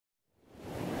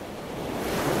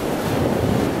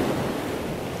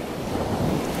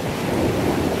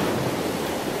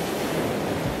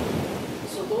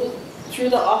through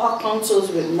the AHA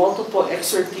councils with multiple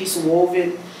expertise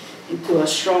woven into a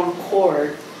strong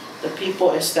cord, the people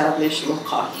established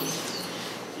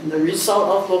Lokahi. And the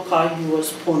result of Lokahi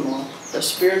was Pono, the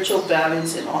spiritual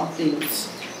balance in all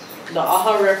things. The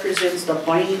AHA represents the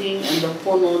binding and the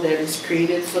Pono that is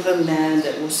created for the land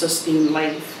that will sustain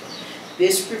life.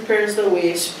 This prepares the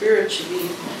way spiritually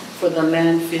for the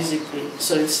land physically.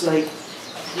 So it's like,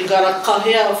 you gotta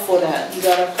kahea for that. You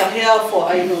gotta kahea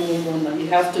for Aino Momona. You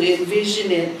have to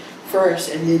envision it first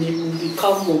and then it will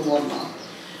become Momona.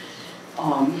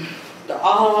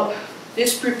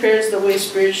 This prepares the way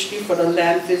spiritually for the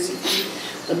land physically.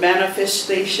 The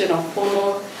manifestation of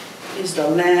Pono is the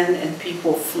land and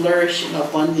people flourishing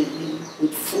abundantly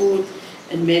with food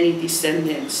and many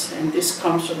descendants. And this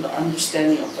comes from the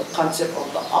understanding of the concept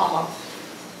of the AHA.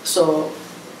 So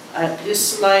at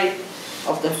this slide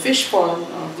of the fish pond,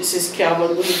 this is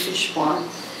Kabalui fish pond,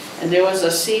 and there was a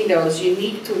scene that was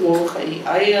unique to Molokai.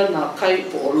 Aya na kai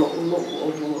po o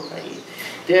Molokai.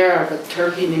 There are the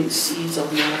turbulent seas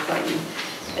of Molokai.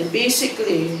 And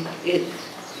basically, it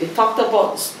talked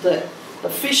about the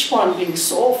fish pond being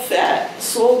so fat,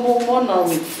 so momona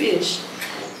with fish,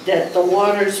 that the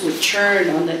waters would churn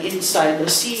on the inside. The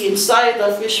sea inside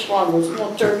the fish pond was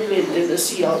more turbulent than the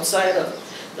sea outside of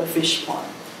the fish pond.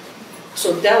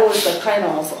 So that was the kind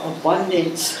of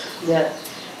abundance that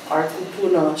our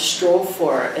kupuna strove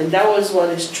for, and that was what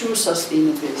is true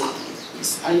sustainability,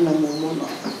 is aina momona.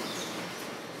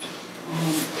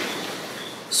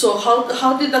 So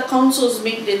how did the councils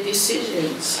make their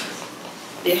decisions?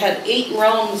 They had 8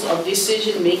 rounds of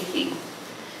decision making,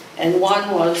 and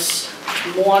one was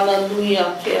Maui Nui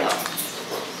Makai,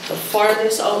 the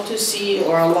farthest out to sea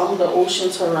or along the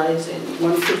ocean's horizon.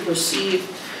 One could perceive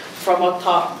from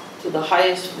atop to the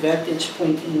highest vantage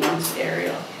point in one's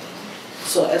area.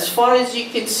 So as far as you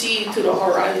can see to the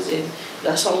horizon,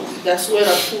 that's where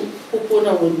the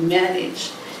kupuna would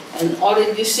manage. And all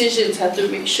the decisions had to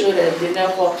make sure that they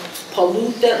never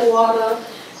pollute that water,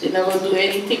 they never do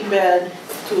anything bad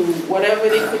to whatever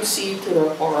they could see to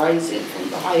the horizon from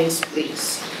the highest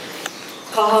place.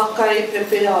 Kahakai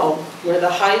pepeao, where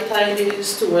the high tide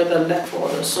is to where the level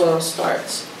or the soil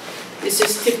starts. This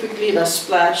is typically the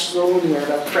splash zone where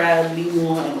the crab,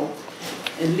 limu,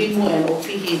 and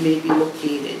opihi may be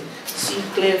located. Sea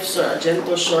cliffs or a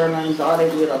gentle shoreline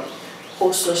dotted with a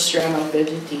coastal strand of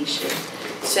vegetation.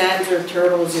 Sands or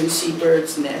turtles and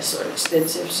seabirds' nests or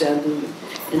extensive sand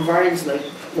environs like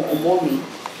Mo'omomi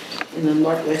in the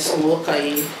northwest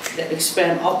Molokai that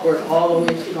expand upward all the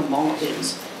way to the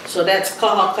mountains. So that's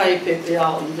Kahakai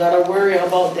Pepeao. You gotta worry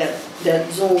about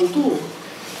that zone too.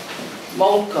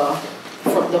 Mauka,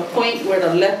 from the point where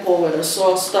the lepo, where the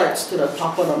soil starts to the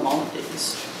top of the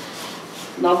mountains.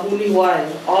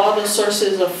 Nabuliwai, all the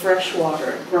sources of fresh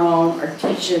water, ground,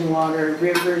 artesian water,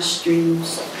 rivers,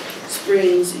 streams,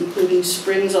 springs, including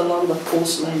springs along the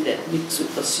coastline that mix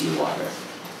with the seawater.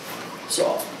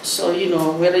 So you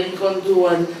know, whether you're gonna do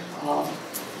an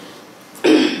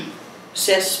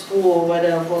cesspool or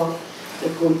whatever,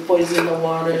 they're going to poison the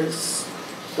waters,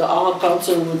 the AHA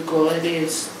council would go, it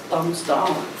is thumbs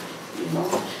down, you know.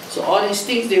 So all these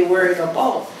things they worried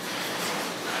about.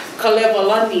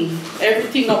 Kalevalani,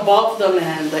 everything above the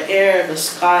land, the air, the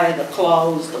sky, the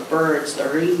clouds, the birds, the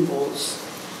rainbows.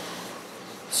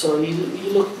 So you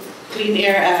look, Clean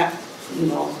Air Act, you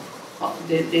know,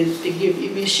 they give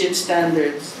emission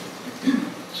standards.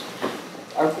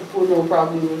 Our kupuna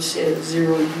probably would say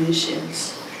 0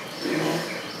 emissions, you know.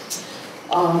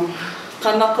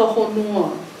 Kanaka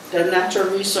honua, the natural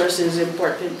resource is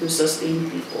important to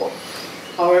sustain people.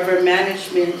 However,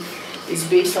 management is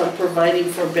based on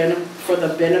providing for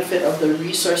the benefit of the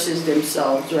resources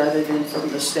themselves rather than from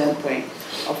the standpoint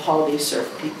of how they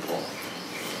serve people.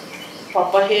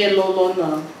 Papahe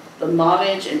lolona, the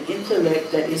knowledge and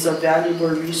intellect that is a valuable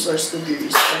resource to be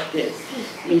respected,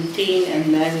 maintained,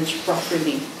 and managed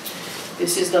properly.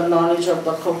 This is the knowledge of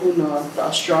the kahuna, the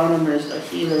astronomers, the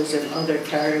healers, and other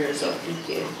carriers of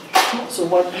ike. So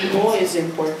what you know is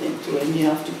important too, and you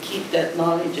have to keep that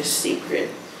knowledge as sacred.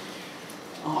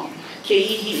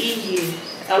 Keihi'ihi,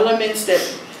 elements that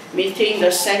maintain the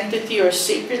sanctity or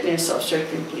sacredness of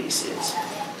certain places.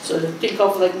 So to think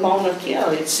of like Mauna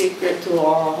Kea, it's sacred to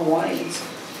all Hawaiians.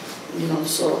 You know,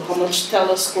 so how much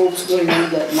telescopes going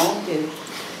on that mountain?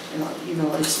 You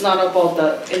know, it's not about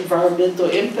the environmental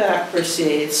impact per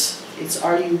se. It's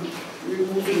are you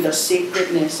removing the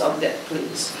sacredness of that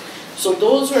place? So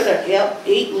those were the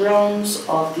 8 rounds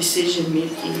of decision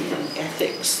making and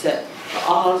ethics that the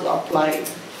AHAs applied,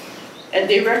 and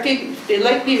they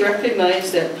likely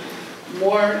recognize that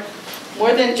more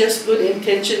more than just good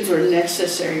intentions were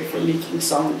necessary for making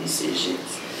sound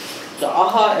decisions. The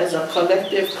AHA as a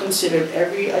collective considered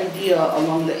every idea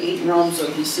along the 8 realms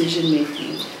of decision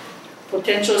making.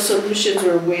 Potential solutions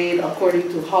were weighed according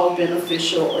to how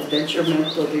beneficial or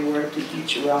detrimental they were to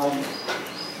each realm.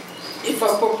 If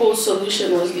a proposed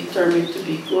solution was determined to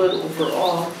be good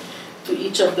overall to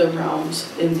each of the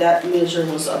realms, then that measure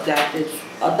was adopted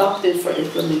for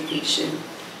implementation.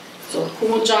 So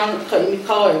Kumujan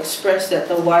Kaimikawa expressed that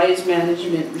the wise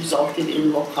management resulted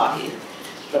in lokahi,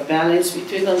 the balance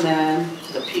between the land,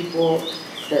 the people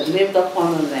that lived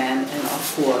upon the land, and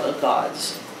Akua, the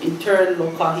gods. In turn,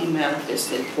 lokahi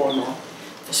manifested pono,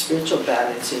 the spiritual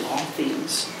balance in all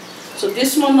things. So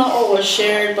this mana'o was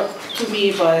shared to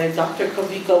me by Dr.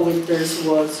 Kavika Winters,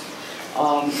 who was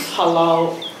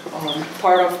halal,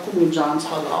 part of Kumujan's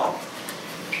halal.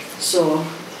 So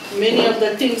many of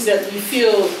the things that we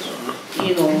feel,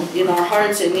 you know, in our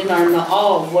hearts and in our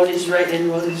na'al, what is right and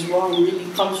what is wrong, really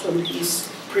comes from these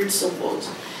principles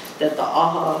that the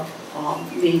AHA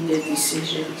made their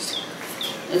decisions.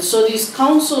 And so these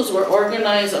councils were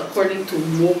organized according to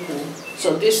moku.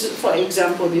 So this is, for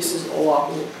example, this is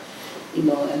Oahu, you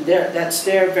know, and that's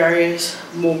their various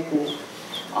moku.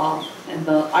 And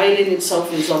the island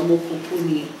itself is a moku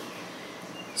puni.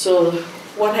 So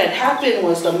what had happened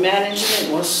was the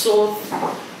management was so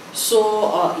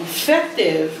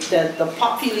effective that the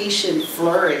population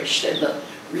flourished and the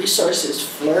resources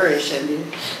flourished,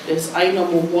 and there's aina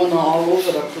momona all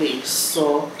over the place.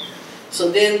 So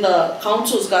then the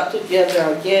councils got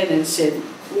together again and said,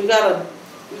 we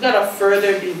gotta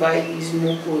further divide these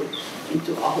moku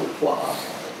into ahupua'a.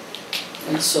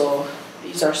 And so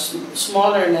these are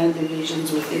smaller land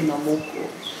divisions within the moku.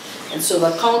 And so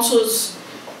the councils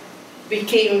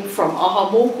became from aha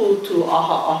moku to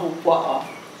aha ahupua'a.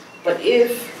 But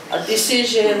if a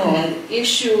decision or an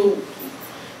issue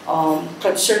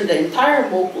concerned the entire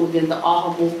moku, then the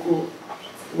aha moku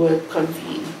would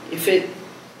convene. If it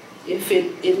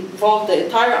involved the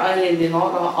entire island, then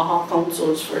all the AHA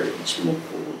councils for each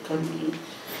moku would convene.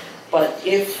 But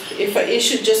if an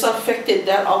issue just affected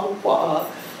that ahupua'a,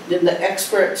 then the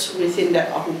experts within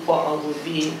that ahupua'a would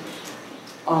be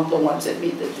the ones that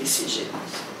made the decisions.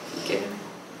 Okay.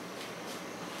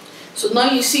 So now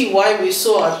you see why we're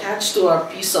so attached to our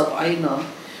piece of aina.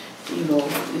 You know,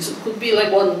 this could be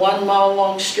like one mile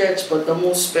long stretch, but the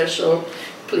most special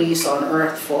place on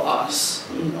earth for us.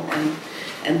 You know,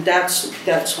 and that's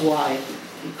why,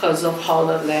 because of how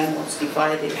the land was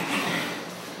divided.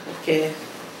 Okay.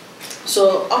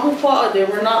 So ahupua'a, they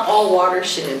were not all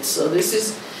watersheds. So this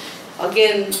is,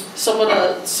 again, some of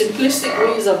the simplistic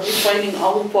ways of defining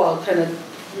ahupua'a kind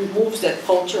of removes that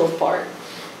cultural part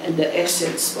and the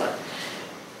essence. But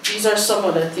these are some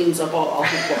of the things about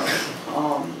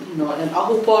ahupua'a. You know, and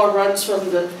ahupua'a runs from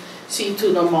the sea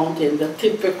to the mountain, the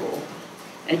typical,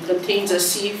 and contains a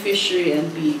sea, fishery,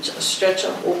 and beach, a stretch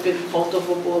of open,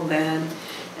 cultivable land,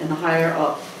 and higher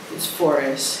up is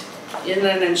forest.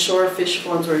 Inland and shore fish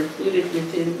ponds were included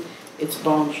within its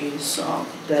boundaries.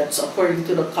 That's according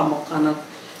to the Kamakana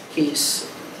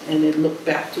case, and it looked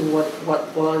back to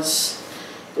what was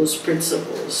those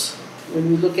principles.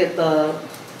 When we look at the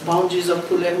boundaries of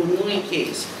Pulehu Nui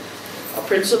case, a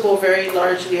principle very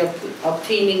largely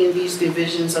obtaining in these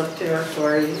divisions of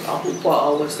territory,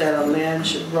 ahupua'a, was that a land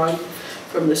should run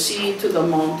from the sea to the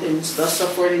mountains, thus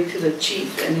affording to the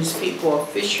chief and his people a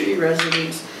fishery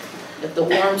residence at the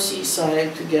warm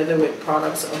seaside together with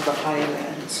products of the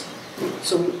highlands.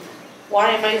 So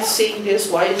why am I saying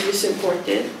this? Why is this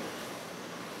important?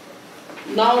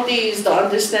 Nowadays, the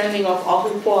understanding of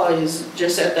ahupua'a is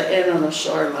just at the end of the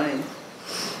shoreline.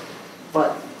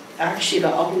 But actually, the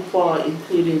ahupua'a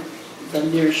included the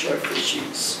nearshore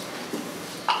fisheries.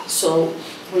 So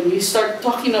when we start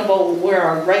talking about where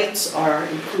our rights are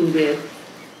included,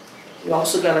 we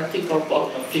also got to think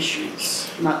about the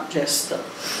fisheries, not just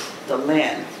the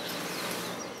land.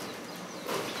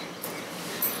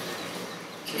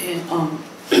 Okay,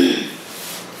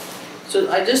 so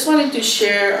I just wanted to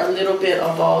share a little bit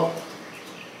about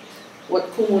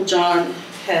what Kumujan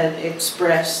had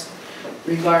expressed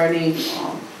regarding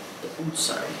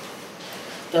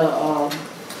the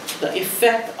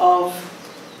effect of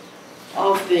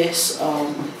this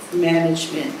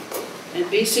management. And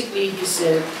basically he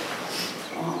said,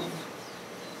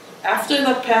 after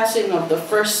the passing of the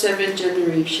first 7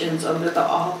 generations under the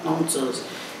AHA councils,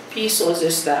 peace was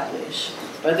established.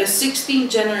 By the 16th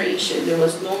generation, there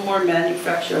was no more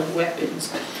manufacture of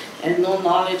weapons and no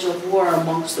knowledge of war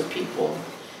amongst the people.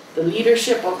 The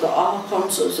leadership of the AHA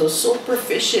councils was so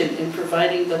proficient in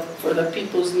providing for the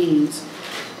people's needs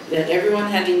that everyone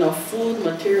had enough food,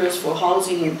 materials for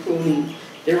housing and clothing.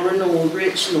 There were no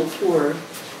rich, no poor.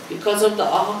 Because of the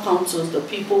AHA councils, the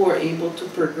people were able to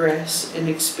progress and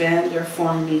expand their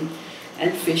farming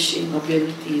and fishing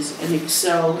abilities and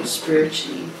excel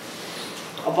spiritually.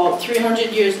 About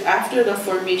 300 years after the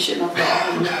formation of the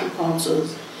AHA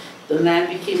councils, the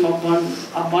land became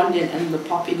abundant and the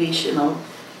population of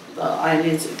the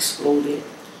islands exploded.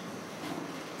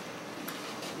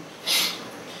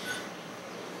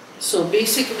 So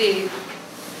basically,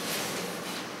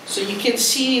 so you can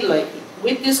see, like,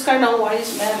 with this kind of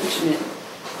wise management,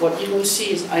 what you will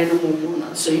see is Aina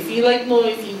Momona. So if you like know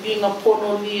if you're being a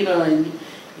pono leader and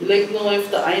you like know if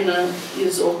the Aina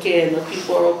is okay and the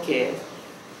people are okay,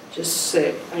 just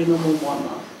say Aina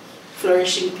Momona.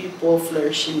 Flourishing people,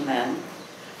 flourishing land.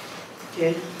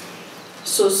 Okay?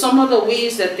 So some of the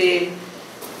ways that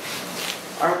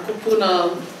our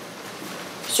kupuna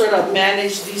sort of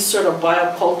manage these sort of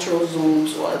biocultural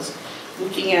zones was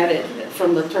looking at it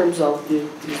from the terms of the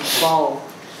Vau.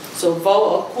 So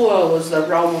Vau Akua was the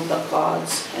realm of the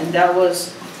gods, and that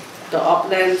was the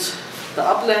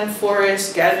upland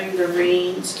forest gathering the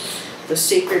rains, the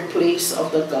sacred place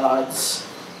of the gods.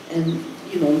 And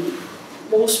you know,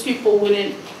 most people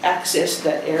wouldn't access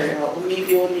that area, or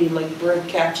maybe only like bird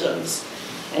catchers.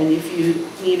 And if you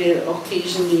needed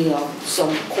occasionally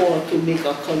some core to make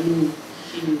a canoe.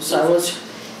 So I was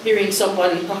hearing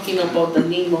somebody talking about the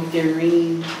name of their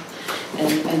rain,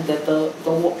 and that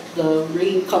the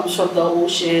rain comes from the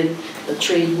ocean, the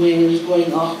trade winds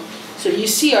going up. So you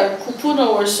see, our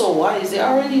kupuna were so wise, they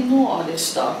already knew all this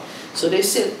stuff. So they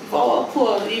said, Vau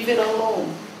Akua, leave it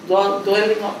alone,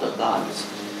 dwelling of the gods.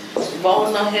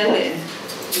 Vau Nahele,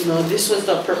 you know, this was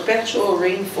the perpetual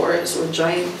rainforest where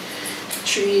giant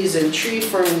trees and tree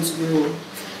ferns grew.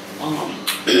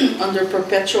 Under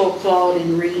perpetual cloud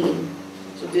and rain.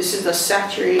 So this is the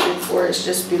saturated forest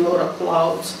just below the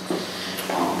clouds,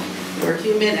 where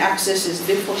human access is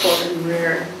difficult and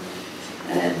rare.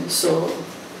 And so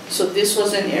this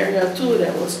was an area too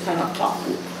that was kind of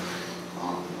kapu.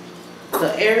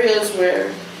 The areas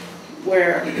where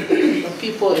the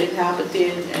people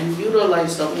inhabited and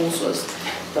utilized the most was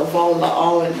the Vau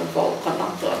La'au and the Vau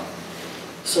Kanaka.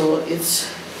 So it's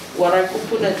what our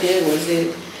kupuna did was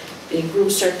they grew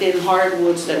certain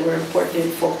hardwoods that were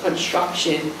important for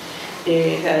construction.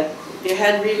 They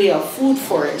had really a food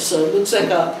forest, so it looks like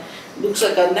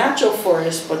a natural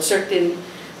forest, but certain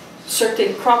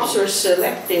crops were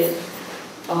selected,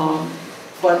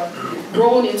 but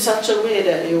grown in such a way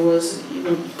that it was, you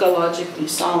know, ecologically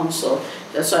sound. So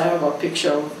that's why I have a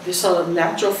picture of this is a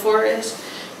natural forest,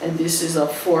 and this is a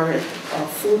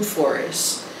food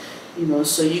forest. You know,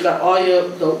 so you got all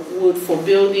the wood for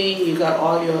building, you got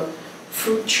all your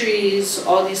fruit trees,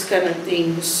 all these kind of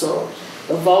things. So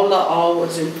the Vau La'au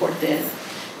was important.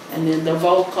 And then the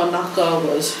Vau Kanaka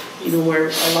was, you know, where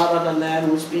a lot of the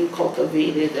land was being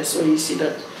cultivated. That's where you see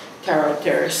the taro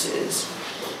terraces.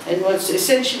 And what's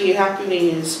essentially happening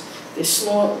is a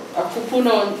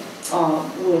kupuna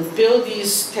would build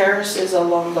these terraces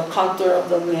along the contour of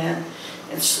the land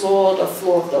and slow the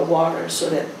flow of the water so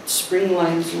that spring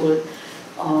lines would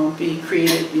be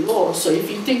created below. So if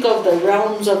you think of the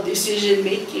realms of decision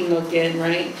making again,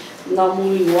 right?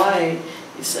 Namui wai,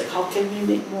 it's like, how can we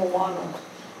make more water?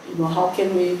 You know, how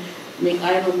can we make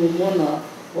Aina Momona?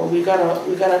 Well, we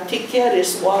gotta take care of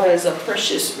this water as a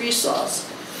precious resource.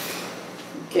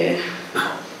 Okay,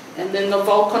 and then the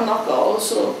Vau Kanaka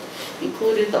also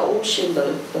included the ocean,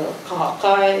 the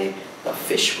kahakai, the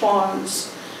fish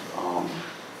ponds,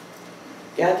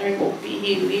 gathering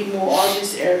opihi, limu, all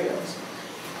these areas.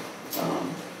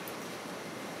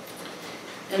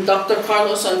 And Dr.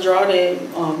 Carlos Andrade,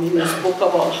 in his book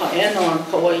about Hana on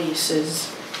Kauai,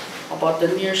 says about the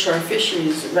nearshore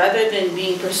fisheries, rather than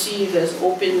being perceived as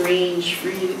open range,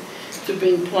 free to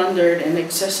being plundered and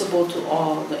accessible to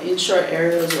all, the inshore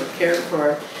areas were cared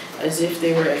for as if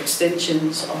they were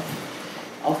extensions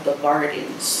of the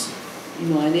gardens. You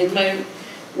know, and in my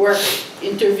work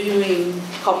interviewing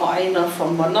kama'aina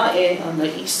from Manae on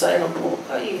the east side of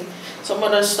Molokai, some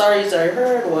of the stories I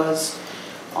heard was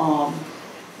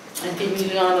Auntie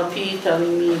Miliana P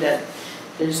telling me that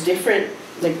there's different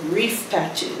like reef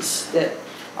patches that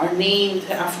are named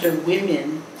after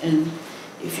women, and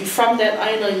if you're from that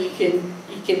island, you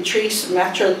can trace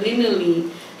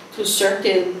matrilineally to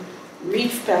certain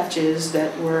reef patches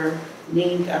that were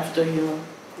named after your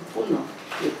kupuna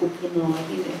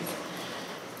wahine.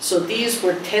 So these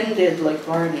were tended like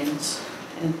gardens,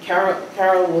 and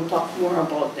Carol will talk more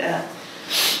about that.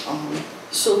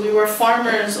 So we were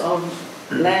farmers of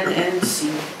land and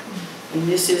sea. And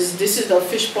this is the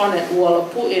fish pond at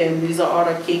Ualapue, and these are all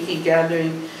the keiki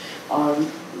gathering on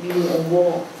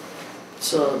Liu'owo.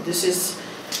 So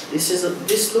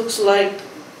this looks like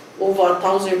over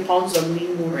 1,000 pounds of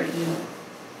limu right now.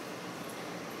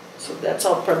 So that's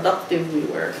how productive we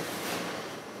were.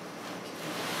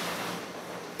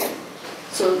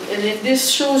 So, and then this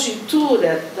shows you too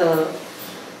that the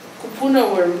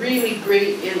kupuna were really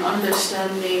great in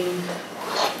understanding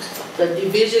the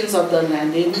divisions of the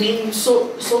land. They named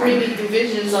so many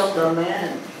divisions of the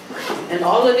land. And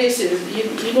all of this is,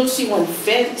 you don't see one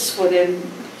fence for them to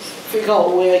figure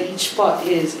out where each part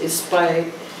is. It's by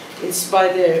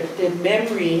their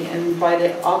memory and by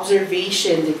their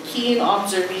observation, the keen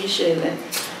observation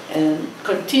and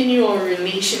continual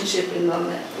relationship in the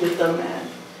land, with the land.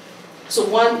 So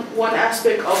one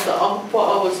aspect of the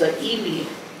ahupua'a was the ili.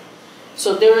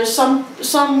 So there were some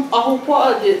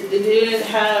ahupua'a that they didn't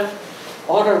have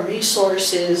all the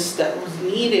resources that was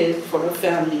needed for the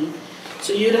family.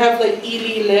 So you'd have like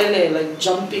ili lele, like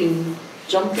jumping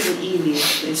ili.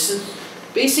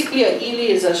 Basically, a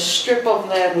ili is a strip of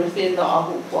land within the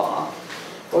ahupua'a,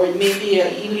 or it may be a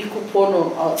ili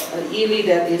kupono, an ili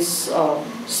that is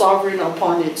sovereign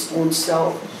upon its own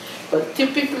self. But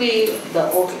typically,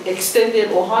 the extended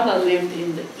ohana lived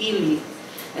in the ili,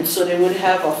 and so they would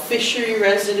have a fishery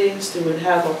residence, they would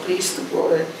have a place to grow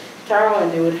the taro,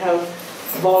 and they would have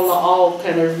all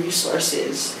kind of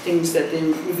resources, things that they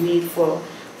would need for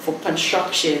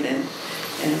construction and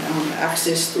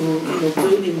access to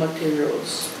building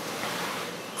materials.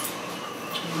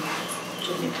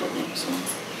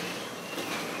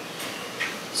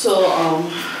 So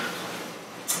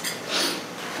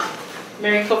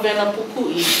Mary Kavena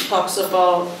Pukui talks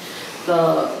about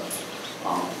the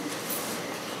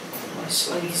my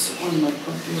slides on my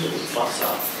computer will pass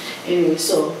out. Anyway,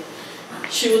 so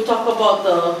she would talk about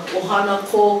the ohana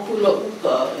ko kula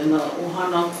uka and the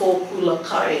ohana ko kula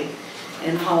kai,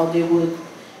 and how they would,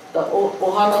 the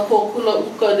ohana ko kula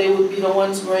uka, they would be the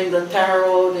ones growing the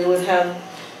taro. They would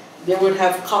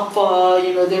have kapa,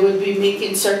 they would be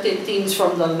making certain things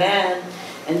from the land,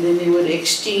 and then they would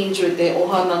exchange with the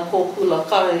ohana ko kula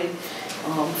kai,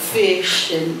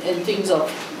 fish and things of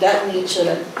that nature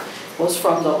that was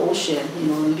from the ocean,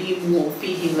 limu,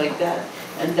 pihi, like that.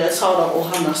 And that's how the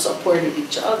ohana supported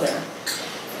each other.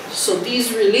 So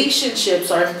these relationships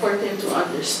are important to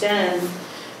understand.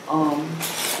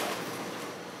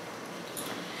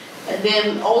 And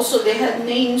then also they had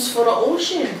names for the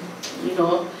ocean,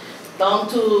 down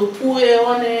to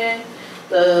Pueone,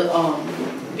 the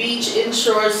beach,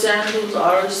 inshore, sand dunes,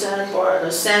 our sandbar,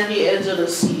 the sandy edge of the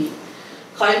sea.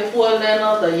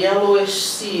 Kaipualena, the yellowish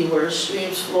sea where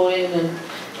streams flow in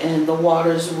and the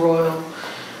waters roil.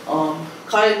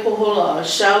 Kai Kohola, a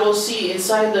shallow sea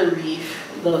inside the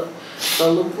reef, the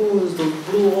lagoons, the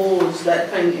blue holes, that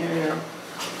kind of area.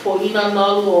 Poina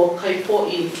Nalu o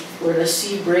Kaipoi, where the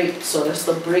sea breaks, so that's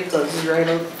the breakers, right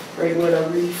where the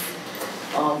reef,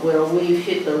 where a wave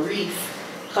hit the reef.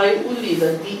 Kai Uli,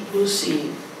 the deep blue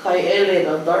sea. Kai Ele,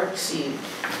 the dark sea.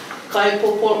 Kai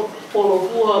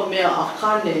Polohua mea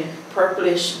Akane,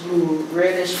 purplish blue,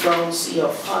 reddish brown sea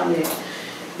of Kane,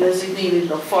 designated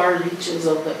the far reaches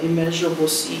of the immeasurable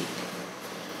sea.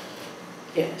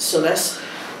 Yeah, so that's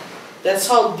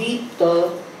how deep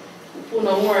the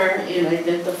kupuna were in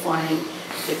identifying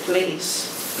the place.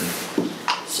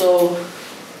 So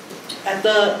at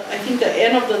I think the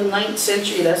end of the 9th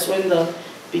century, that's when the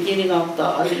beginning of the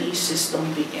ali'i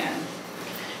system began.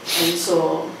 And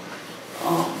so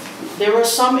there were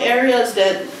some areas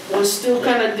that were still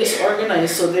kind of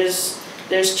disorganized. So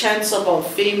there's chants about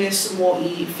famous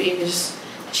mo'i, famous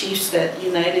chiefs that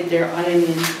united their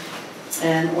island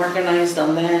and organized the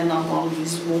land among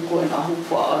these moko and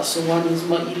ahupua'a. So one is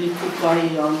Ma'ili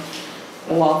Kukai on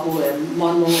Oahu and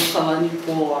Mano Kalani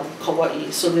po on Kauai.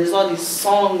 So there's all these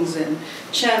songs and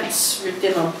chants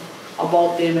written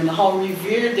about them and how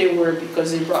revered they were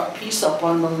because they brought peace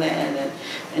upon the land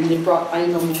and they brought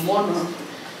aina momona.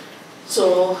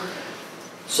 So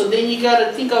then you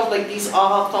gotta think of like these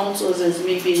aha councils as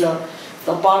maybe the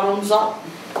bottoms up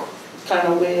kind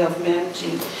of way of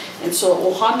managing. And so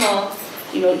ohana,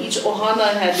 each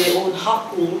ohana had their own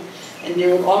haku, and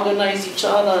they would organize each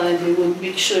other and they would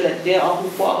make sure that their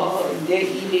ahupua'a and their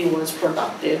ili was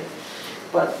productive.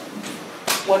 But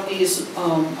what these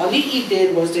ali'i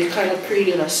did was they kind of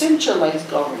created a centralized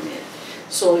government.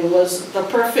 So it was the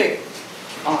perfect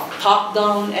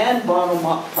top-down and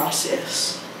bottom-up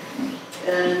process.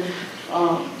 And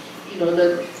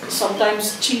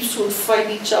sometimes chiefs would fight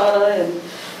each other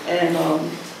and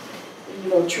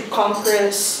through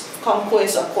conquest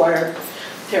acquired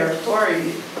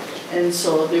territory. And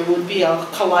so there would be a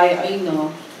kalai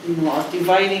aina, a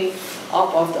dividing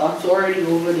up of the authority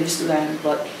over this land.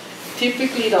 But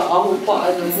typically the ahupa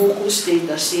and the moku stayed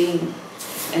the same.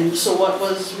 And so what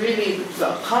was really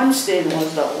the constant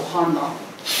was the ohana.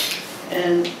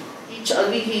 And each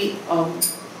ali'i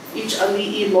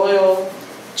loyal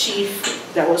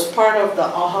chief that was part of the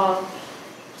aha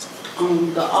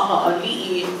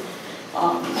ali'i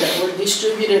that were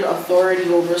distributed authority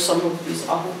over some of these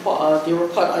ahupa'a. They were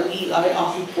called ali'i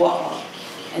ahupua'a.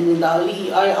 And then the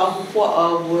ali'i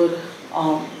ahupua'a would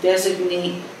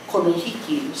designate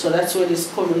Konohiki. So that's where this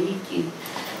Konohiki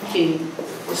came,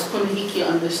 this Konohiki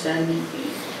understanding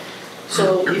came.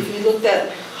 So if you looked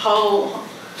at how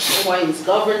Hawaiians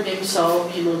governed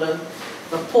themselves,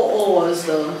 the po'o was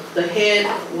the head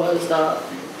was the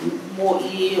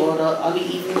mo'i or the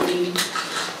ali'i nui,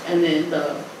 and then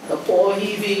the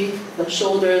po'ohivi, the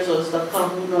shoulders was the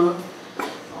kahuna,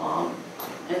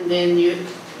 and then you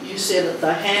said that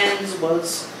the hands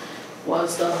was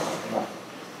the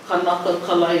kanaka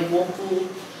kalai moku,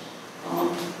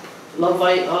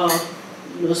 lavai,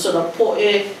 so the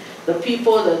po'e, the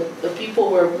people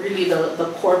were really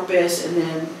the corpus, and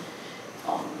then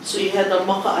so you had the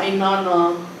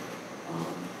maka'ainana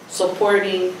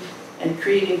supporting and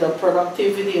creating the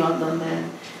productivity on the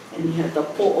land, and you had the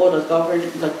po'o, the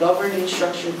governing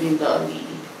structure being the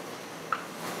ali'i.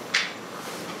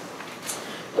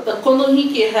 But the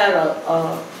Konohiki had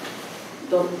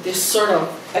this sort of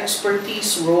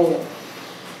expertise role,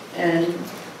 and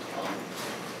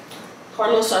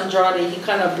Carlos Andrade, he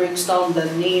kind of breaks down the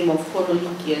name of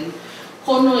Konohiki, and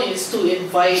Kono is to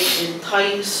invite,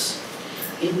 entice,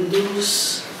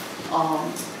 induce,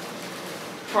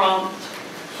 prompt.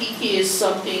 Hiki is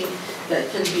something that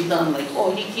can be done, like,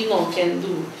 hiki no can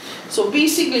do. So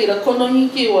basically the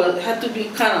Konohiki had to be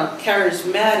kind of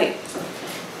charismatic.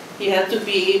 He had to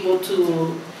be able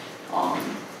to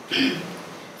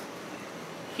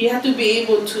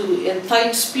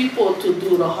entice people to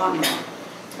do the Hana,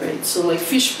 right? So like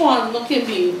fish pond can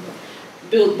be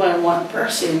built by one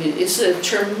person. It takes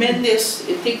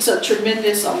a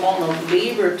tremendous amount of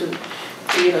labor to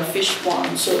create a fish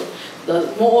pond. So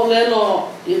the mo'olelo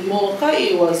in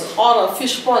Molokai was all the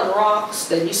fish pond rocks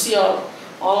that you see all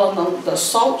along the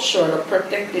south shore, the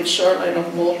protected shoreline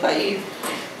of Molokai.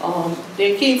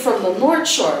 They came from the north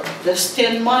shore, that's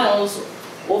 10 miles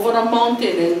over the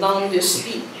mountain and down this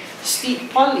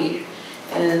steep pali.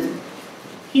 And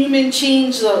human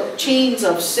chains of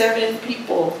 7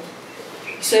 people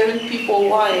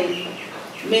wide,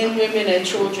 men, women, and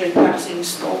children passing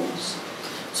stones.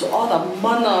 So all the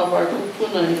mana of our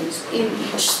kupuna is in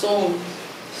each stone.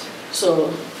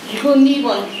 So you're gonna need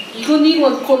one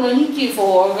Konohiki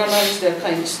for organize that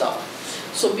kind of stuff.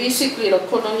 So basically the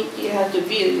Konohiki had to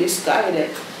be this guy that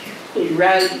could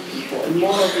rally people and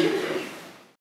motivate